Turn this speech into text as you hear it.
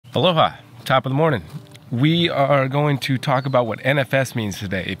Aloha, top of the morning. We are going to talk about what NFS means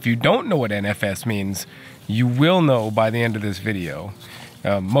today. If you don't know what NFS means, you will know by the end of this video.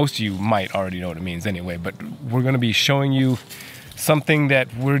 Most of you might already know what it means anyway, but we're going to be showing you something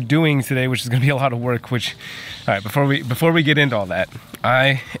that we're doing today, which is going to be a lot of work. All right, before we get into all that,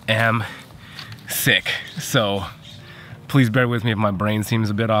 I am sick, so please bear with me if my brain seems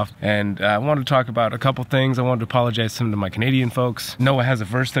a bit off. And I wanted to talk about a couple things. I wanted to apologize to some of my Canadian folks. Noah has a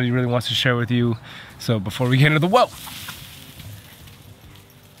verse that he really wants to share with you. So before we get into the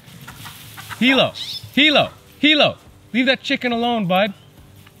Hilo, leave that chicken alone, bud.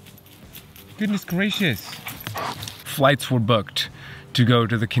 Goodness gracious. Flights were booked to go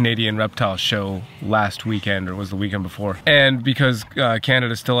to the Canadian Reptile Show last weekend, or was the weekend before. And because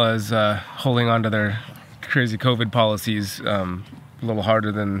Canada still is holding on to their crazy COVID policies a little harder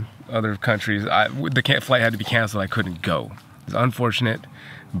than other countries, the flight had to be canceled. I couldn't go. It's unfortunate,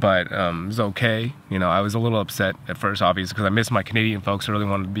 but it was okay. You know, I was a little upset at first, obviously, because I missed my Canadian folks. I really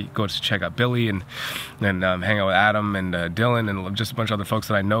wanted to go to check out Billy and hang out with Adam and Dylan and just a bunch of other folks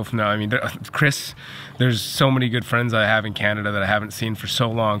that I know from now. I mean, Chris, there's so many good friends I have in Canada that I haven't seen for so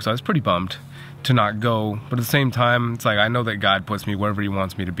long, so I was pretty bummed to not go. But at the same time, it's like I know that God puts me wherever he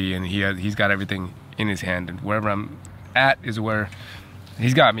wants me to be, and he's got everything in his hand, and wherever I'm at is where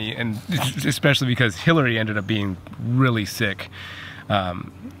he's got me. And especially because Hillary ended up being really sick,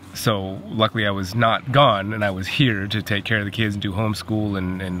 so luckily I was not gone, and I was here to take care of the kids and do homeschool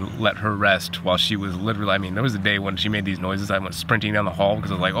and let her rest while she was literally, I mean, there was a day when she made these noises, I went sprinting down the hall because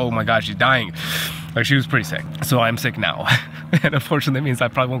I was like, oh my gosh, she's dying. Like, she was pretty sick. So I'm sick now. And unfortunately that means I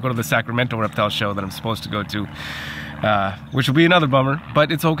probably won't go to the Sacramento Reptile Show that I'm supposed to go to, which will be another bummer,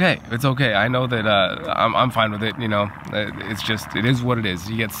 but it's okay. It's okay. I know that I'm fine with it, you know. It's just, it is what it is.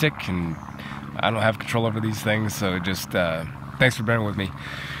 You get sick, and I don't have control over these things, so just thanks for bearing with me.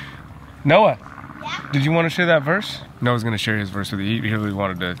 Noah, yeah? Did you want to share that verse? Noah's going to share his verse with you. He really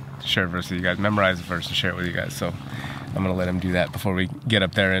wanted to share a verse with you guys, memorize the verse and share it with you guys, so I'm going to let him do that before we get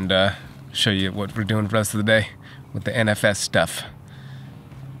up there and show you what we're doing for the rest of the day with the NFS stuff.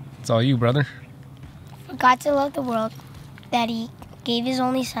 It's all you, brother. For God to love the world, that he gave his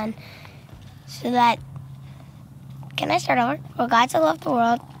only son, so that, can I start over? For God to love the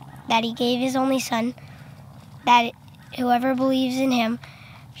world, that he gave his only son, that whoever believes in him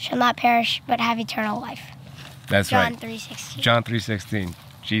shall not perish, but have eternal life. That's right. John 3:16. John 3:16.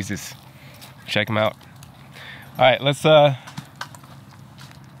 Jesus. Check him out. All right, let's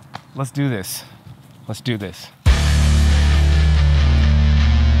do this. Let's do this.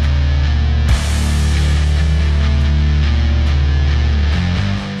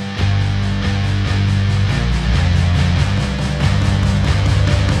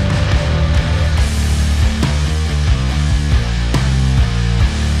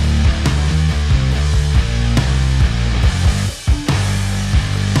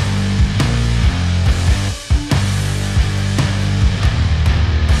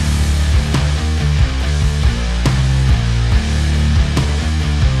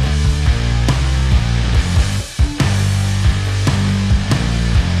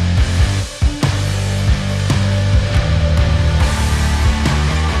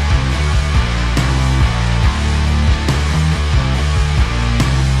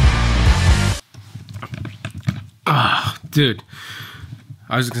 Dude,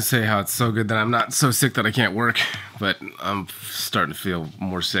 I was just gonna say how it's so good that I'm not so sick that I can't work, but I'm starting to feel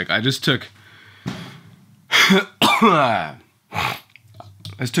more sick. I just took a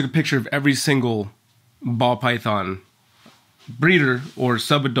picture of every single ball python breeder or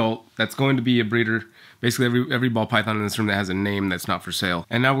subadult that's going to be a breeder. Basically every ball python in this room that has a name that's not for sale.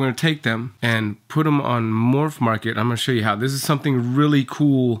 And now we're gonna take them and put them on Morph Market. I'm gonna show you how. This is something really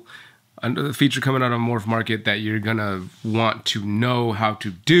cool, a feature coming out on Morph Market that you're gonna want to know how to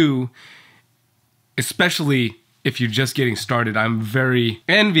do, especially if you're just getting started. I'm very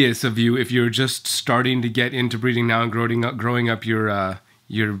envious of you if you're just starting to get into breeding now and growing up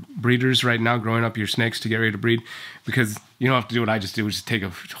your breeders right now, growing up your snakes to get ready to breed, because you don't have to do what I just did, which is take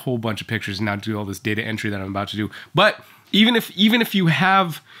a whole bunch of pictures and now do all this data entry that I'm about to do. But even if you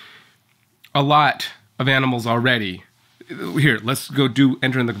have a lot of animals already, here, let's go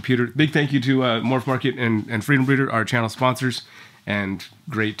enter in the computer. Big thank you to Morph Market and Freedom Breeder, our channel sponsors, and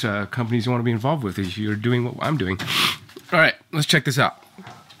great companies you want to be involved with if you're doing what I'm doing. All right, let's check this out.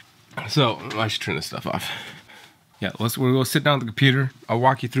 So, I should turn this stuff off. Yeah, we'll go sit down at the computer. I'll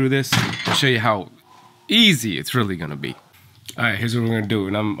walk you through this and show you how easy it's really going to be. All right, here's what we're going to do,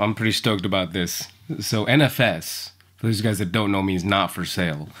 and I'm pretty stoked about this. So, NFS, for those guys that don't know, means not for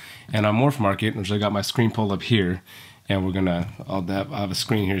sale. And on Morph Market, which I got my screen pulled up here, and I'll have a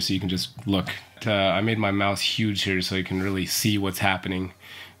screen here so you can just look. I made my mouse huge here so you can really see what's happening,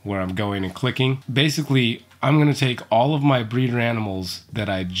 where I'm going and clicking. Basically, I'm gonna take all of my breeder animals that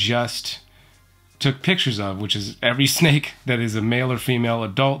I just took pictures of, which is every snake that is a male or female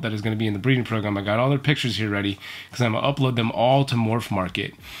adult that is going to be in the breeding program. I got all their pictures here ready because I'm going to upload them all to Morph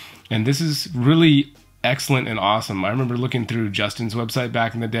Market. And this is really excellent and awesome. I remember looking through Justin's website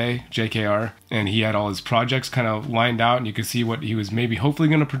back in the day, JKR, and he had all his projects kind of lined out, and you could see what he was maybe hopefully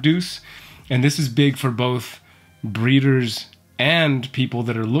going to produce. And this is big for both breeders and people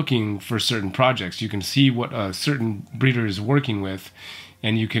that are looking for certain projects. You can see what a certain breeder is working with,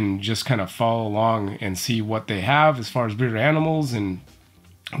 and you can just kind of follow along and see what they have as far as breeder animals and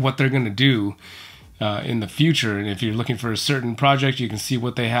what they're going to do in the future. And if you're looking for a certain project, you can see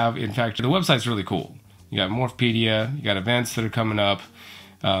what they have. In fact, the website's really cool. You got Morphpedia, you got events that are coming up,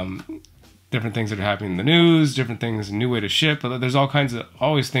 different things that are happening in the news, different things, a new way to ship. There's all kinds of,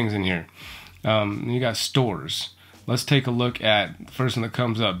 always things in here. You got stores. Let's take a look at the first one that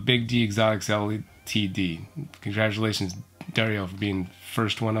comes up, Big D Exotics Ltd. Congratulations, Dario, for being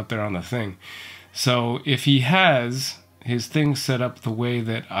first one up there on the thing. So if he has his thing set up the way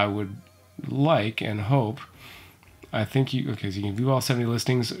that I would like and hope, I think so you can view all 70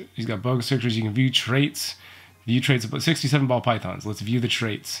 listings. He's got bug stickers. You can view traits about 67 ball pythons. Let's view the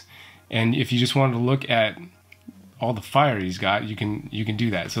traits. And if you just wanted to look at all the fire he's got, you can do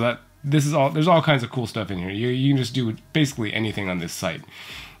that. So there's all kinds of cool stuff in here. You can just do basically anything on this site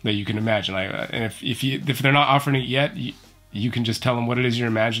that you can imagine. And if they're not offering it yet, you can just tell them what it is you're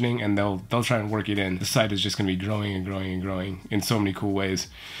imagining, and they'll try and work it in. The site is just going to be growing and growing and growing in so many cool ways.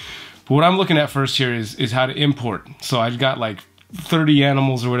 But what I'm looking at first here is how to import. So I've got like 30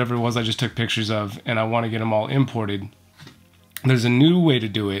 animals or whatever it was I just took pictures of, and I want to get them all imported. There's a new way to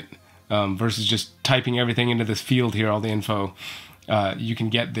do it versus just typing everything into this field here, all the info. You can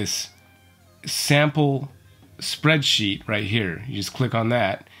get this sample spreadsheet right here. You just click on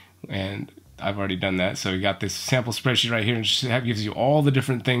that, and I've already done that. So you got this sample spreadsheet right here, and it gives you all the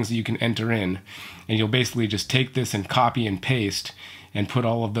different things that you can enter in, and you'll basically just take this and copy and paste and put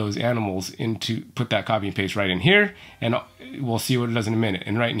all of those animals put that copy and paste right in here, and we'll see what it does in a minute.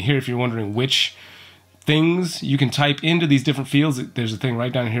 And right in here, if you're wondering which things you can type into these different fields, there's a thing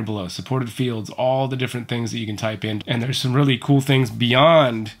right down here below, supported fields, all the different things that you can type in. And there's some really cool things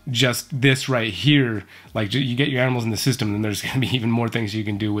beyond just this right here. Like, you get your animals in the system, and there's going to be even more things you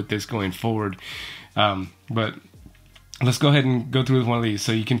can do with this going forward. But let's go ahead and go through with one of these.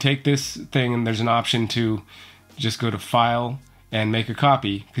 So you can take this thing, and there's an option to just go to File and make a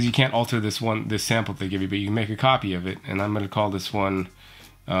copy, because you can't alter this sample they give you, but you can make a copy of it. And I'm going to call this one,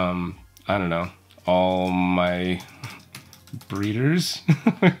 I don't know, all my breeders.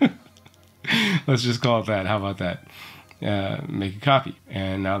 Let's just call it that. How about that? Make a copy.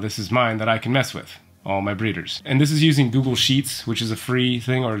 And now this is mine that I can mess with, all my breeders. And this is using Google Sheets, which is a free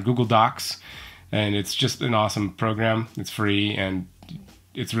thing, or Google Docs. And it's just an awesome program. It's free, and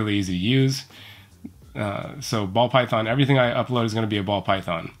it's really easy to use. So ball python, everything I upload is going to be a ball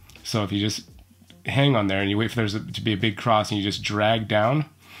python. So if you just hang on there and you wait for there to be a big cross, and you just drag down,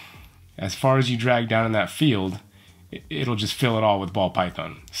 as far as you drag down in that field, it'll just fill it all with ball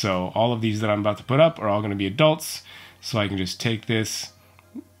python. So all of these that I'm about to put up are all going to be adults. So I can just take this,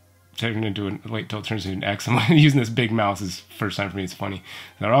 turn it into wait till it turns into an X. I'm using this big mouse. It's first time for me. It's funny.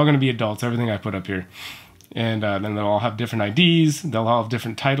 They're all going to be adults, everything I put up here. And then they'll all have different IDs. They'll all have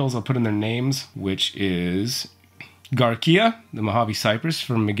different titles. I'll put in their names, which is Garcia, the Mojave Cypress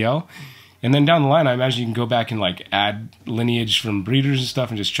from Miguel. And then down the line, I imagine you can go back and like add lineage from breeders and stuff,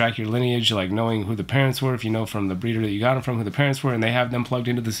 and just track your lineage, like knowing who the parents were. If you know from the breeder that you got them from who the parents were, and they have them plugged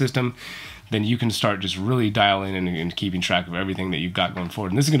into the system, then you can start just really dialing in and keeping track of everything that you've got going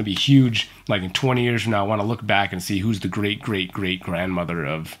forward. And this is going to be huge. Like in 20 years from now, I want to look back and see who's the great-great-great-grandmother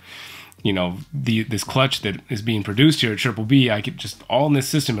of, you know, this clutch that is being produced here at Triple B. I could just, all in this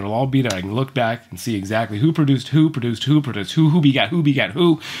system, it'll all be there. I can look back and see exactly who produced who, who begat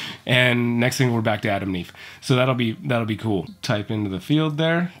who, and next thing we're back to Adam and Eve. So that'll be cool. Type into the field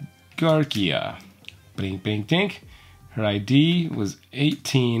there, Garcia, blink, blink, dink. Her ID was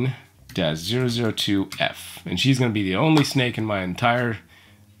 18-002F, and she's going to be the only snake in my entire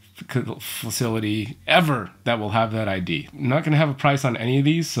facility ever that will have that ID. I'm not going to have a price on any of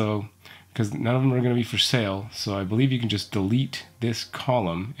these, so because none of them are going to be for sale, so I believe you can just delete this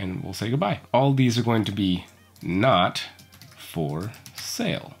column and we'll say goodbye. All these are going to be not for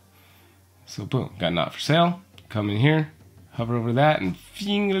sale. So boom, got not for sale. Come in here, hover over that, and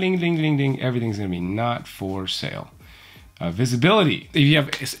ding, ding, ding, ding, ding, everything's going to be not for sale. Visibility. If you have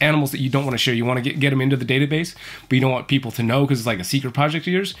animals that you don't want to share, you want to get them into the database, but you don't want people to know because it's like a secret project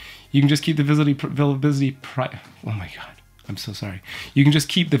of yours, you can just keep the visibility oh my God, I'm so sorry. You can just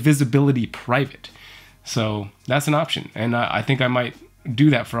keep the visibility private. So that's an option. And I think I might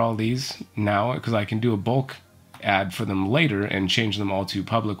do that for all these now because I can do a bulk ad for them later and change them all to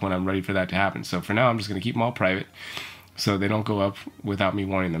public when I'm ready for that to happen. So for now, I'm just going to keep them all private so they don't go up without me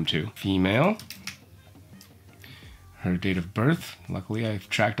wanting them to. Female. Her date of birth. Luckily, I've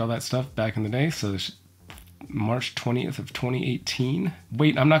tracked all that stuff back in the day. So March 20th of 2018.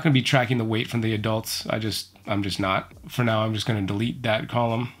 Weight, I'm not going to be tracking the weight from the adults. I'm just not. For now, I'm just going to delete that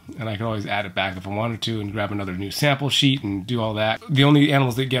column, and I can always add it back if I wanted to and grab another new sample sheet and do all that. The only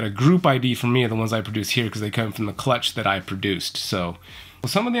animals that get a group ID from me are the ones I produce here because they come from the clutch that I produced. So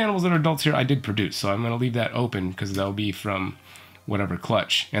some of the animals that are adults here I did produce, so I'm going to leave that open because they'll be from whatever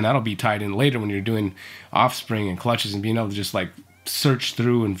clutch, and that'll be tied in later when you're doing offspring and clutches and being able to just like search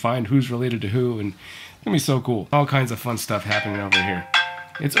through and find who's related to who, and it's gonna be so cool. All kinds of fun stuff happening over here.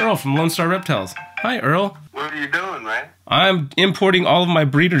 It's Earl from Lone Star Reptiles. Hi, Earl. What are you doing, man? I'm importing all of my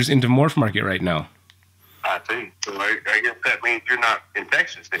breeders into Morph Market right now. I see. So I guess that means you're not in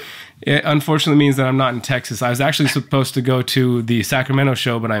Texas then. It unfortunately means that I'm not in Texas. I was actually supposed to go to the Sacramento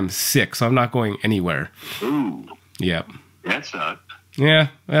show, but I'm sick, so I'm not going anywhere. Ooh. Yep. That sucks. Yeah,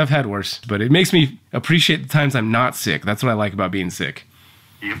 I've had worse, but it makes me appreciate the times I'm not sick. That's what I like about being sick.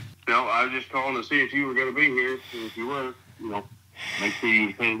 Yep. No, I was just calling to see if you were going to be here. If you were, you know, make sure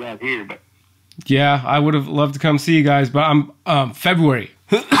you came out here. But yeah, I would have loved to come see you guys, but I'm February.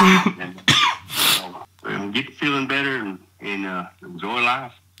 Get feeling better and enjoy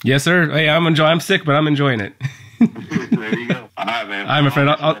life. Yes, sir. Hey, I'm sick, but I'm enjoying it. There you go. All right, man. All right, my friend.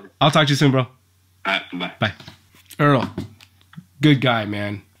 I'll talk to you soon, bro. All right, bye. Bye. Earl. Good guy,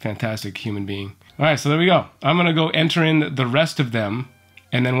 man. Fantastic human being. All right, so there we go. I'm going to go enter in the rest of them,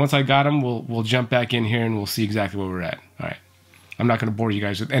 and then once I got them, we'll jump back in here and we'll see exactly where we're at. All right. I'm not going to bore you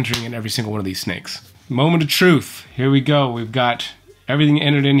guys with entering in every single one of these snakes. Moment of truth. Here we go. We've got everything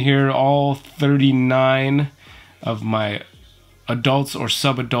entered in here, all 39 of my adults or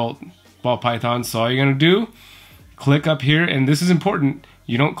sub-adult ball pythons. So all you're going to do, click up here, and this is important.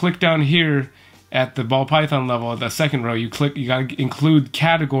 You don't click down here at the ball python level, at the second row. You got to include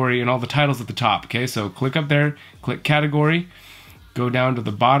category and all the titles at the top. Okay, so click up there, click category, go down to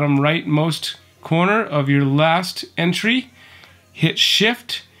the bottom rightmost corner of your last entry, hit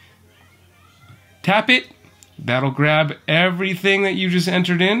shift, tap it, that'll grab everything that you just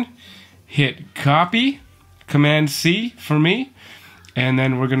entered in, hit copy, command C for me, and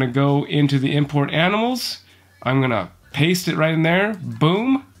then we're gonna go into the import animals. I'm gonna paste it right in there,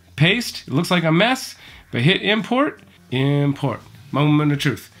 boom, paste. It looks like a mess, but hit import, import. Moment of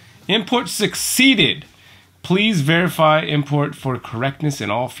truth. Import succeeded. Please verify import for correctness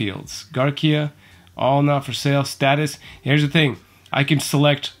in all fields. Garcia, all not for sale status. Here's the thing. I can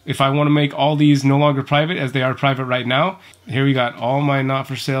select if I want to make all these no longer private as they are private right now. Here we got all my not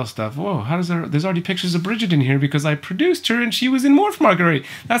for sale stuff. Whoa, how does there's already pictures of Bridget in here because I produced her and she was in Morph Market already.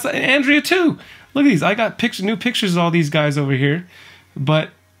 That's Andrea too. Look at these. I got new pictures of all these guys over here, but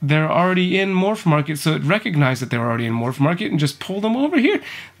they're already in Morph Market, so it recognized that they were already in Morph Market and just pulled them over here.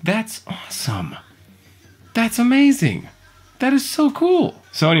 That's awesome. That's amazing. That is so cool.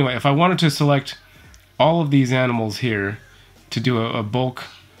 So anyway, if I wanted to select all of these animals here to do a bulk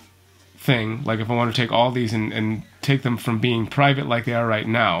thing, like if I want to take all these and take them from being private like they are right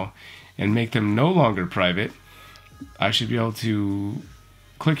now and make them no longer private, I should be able to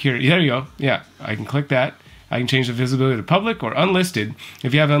click here. There you go. Yeah, I can click that. I can change the visibility to public or unlisted.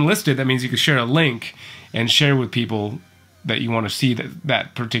 If you have unlisted, that means you can share a link and share with people that you want to see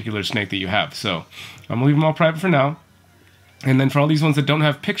that particular snake that you have. So I'm gonna leave them all private for now. And then for all these ones that don't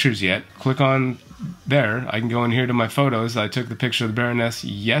have pictures yet, click on there. I can go in here to my photos. I took the picture of the Baroness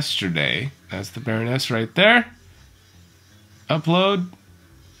yesterday. That's the Baroness right there. Upload.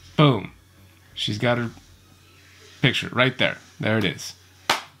 Boom. She's got her picture right there. There it is.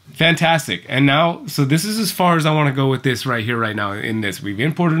 Fantastic. And now, so this is as far as I want to go with this right here, right now in this. We've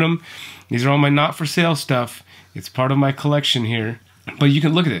imported them. These are all my not for sale stuff. It's part of my collection here. But you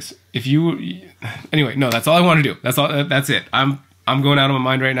can look at this. If you, anyway, no, that's all I want to do. That's all. That's it. I'm going out of my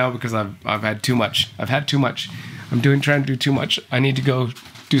mind right now because I've had too much. I've had too much. I'm trying to do too much. I need to go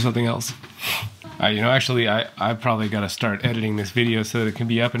do something else. You know, actually, I probably got to start editing this video so that it can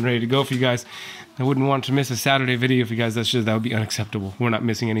be up and ready to go for you guys. I wouldn't want to miss a Saturday video for you guys. That would be unacceptable. We're not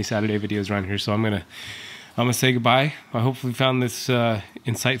missing any Saturday videos around here, so I'm I'm gonna say goodbye. I hopefully found this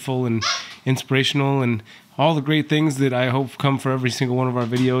insightful and inspirational, and all the great things that I hope come for every single one of our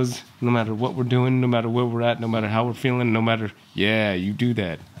videos, no matter what we're doing, no matter where we're at, no matter how we're feeling, no matter, yeah, you do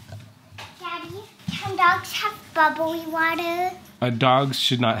that. Daddy, can dogs have bubbly water? Dogs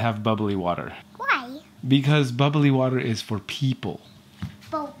should not have bubbly water. Why? Because bubbly water is for people.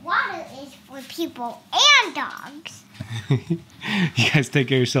 But water is for people and dogs. You guys take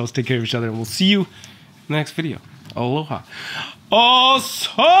care of yourselves, take care of each other, and we'll see you in the next video. Aloha. Oh,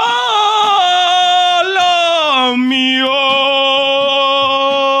 solo mio.